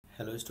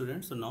Hello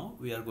students, so now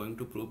we are going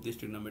to prove this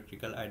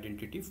trigonometrical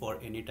identity for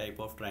any type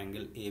of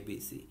triangle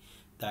ABC.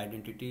 The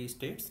identity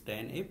states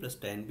tanA plus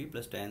tanB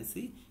plus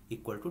tanC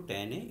equal to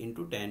tanA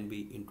into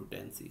tanB into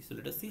tanC. So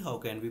let us see how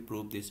can we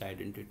prove this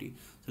identity.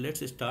 So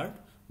let's start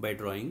by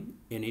drawing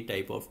any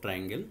type of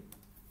triangle,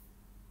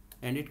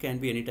 and it can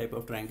be any type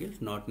of triangle,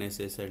 not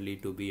necessarily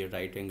to be a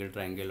right angle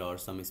triangle or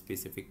some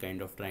specific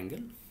kind of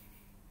triangle.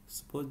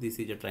 Suppose this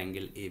is a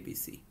triangle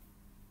ABC.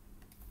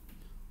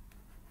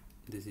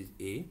 This is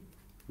A,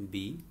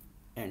 B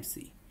and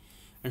C,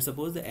 and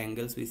suppose the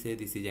angles, we say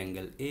this is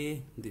angle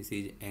A, this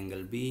is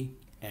angle B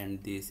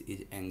and this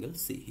is angle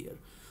C here.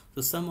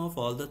 So sum of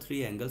all the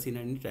three angles in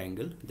any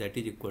triangle, that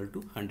is equal to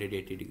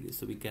 180 degrees.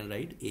 So we can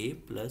write A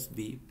plus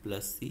B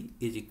plus C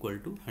is equal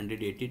to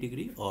 180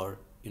 degree, or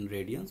in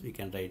radians we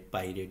can write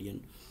pi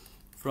radian.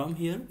 From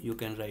here you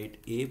can write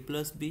A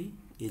plus B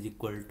is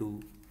equal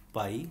to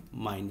pi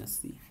minus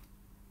C.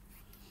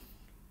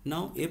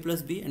 Now A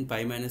plus B and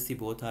pi minus C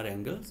both are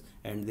angles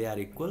and they are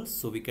equal,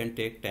 so we can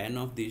take tan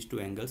of these two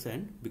angles,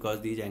 and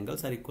because these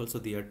angles are equal, so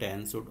their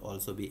tan should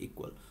also be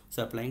equal.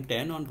 So applying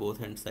tan on both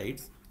hand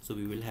sides, so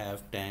we will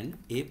have tan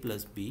A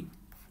plus B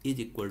is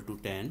equal to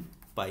tan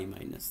pi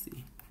minus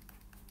C.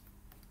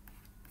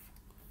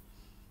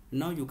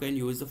 Now you can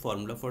use the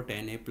formula for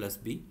tan A plus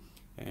B,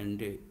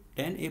 and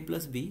tan A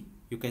plus B,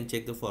 you can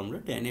check the formula.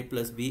 Tan A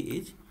plus B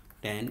is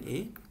tan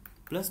A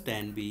plus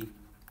tan B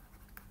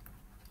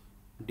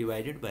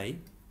divided by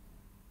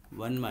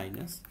 1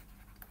 minus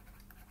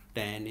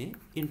tan A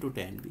into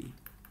tan B,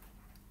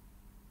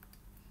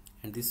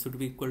 and this should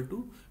be equal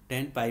to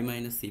tan pi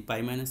minus C.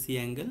 Pi minus C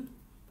angle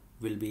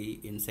will be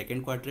in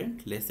second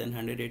quadrant, less than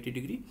 180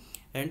 degree,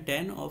 and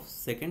tan of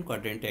second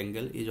quadrant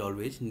angle is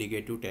always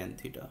negative tan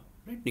theta,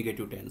 right?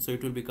 Negative tan, so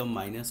it will become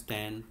minus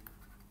tan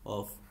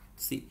of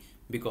C,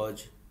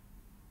 because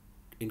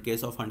in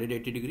case of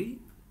 180 degree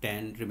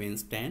tan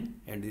remains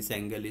tan and this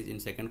angle is in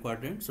second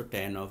quadrant, so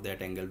tan of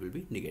that angle will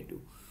be negative.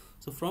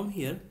 So from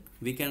here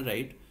we can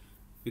write,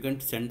 we can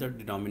send the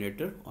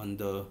denominator on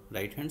the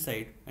right hand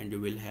side, and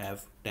you will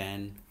have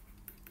tan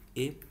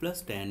A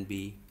plus tan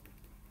B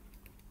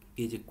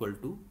is equal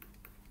to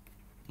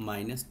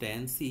minus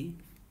tan C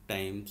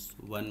times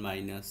 1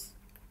 minus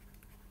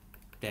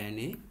tan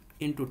A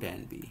into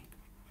tan B.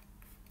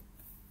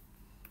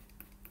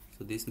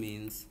 So this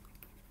means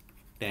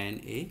tan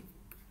A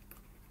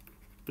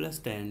plus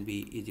tan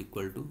B is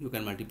equal to, you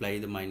can multiply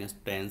the minus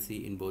tan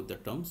C in both the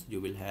terms,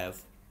 you will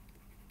have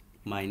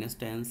minus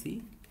tan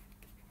C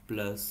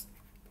plus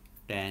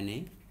tan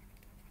A,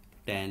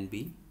 tan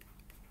B,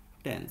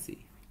 tan C.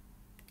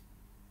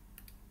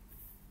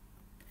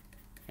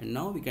 And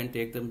now we can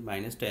take the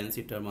minus tan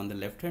C term on the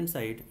left hand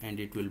side, and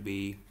it will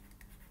be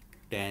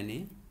tan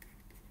A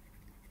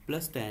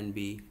plus tan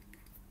B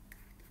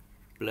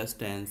plus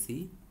tan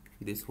C.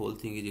 This whole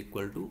thing is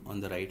equal to, on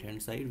the right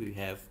hand side we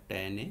have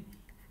tan A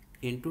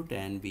into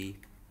tan B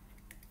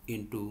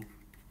into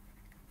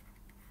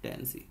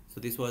tan C. So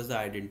this was the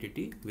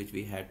identity which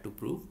we had to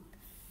prove,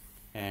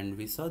 and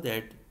we saw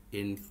that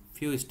in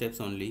few steps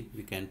only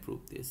we can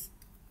prove this.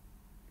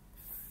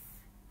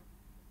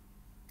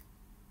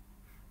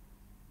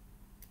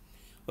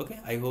 Okay,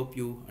 I hope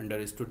you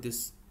understood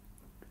this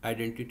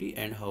identity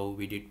and how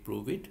we did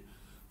prove it.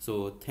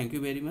 So thank you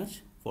very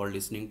much for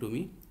listening to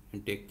me,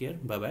 and take care.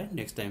 Bye bye.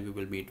 Next time we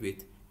will meet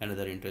with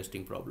another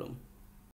interesting problem.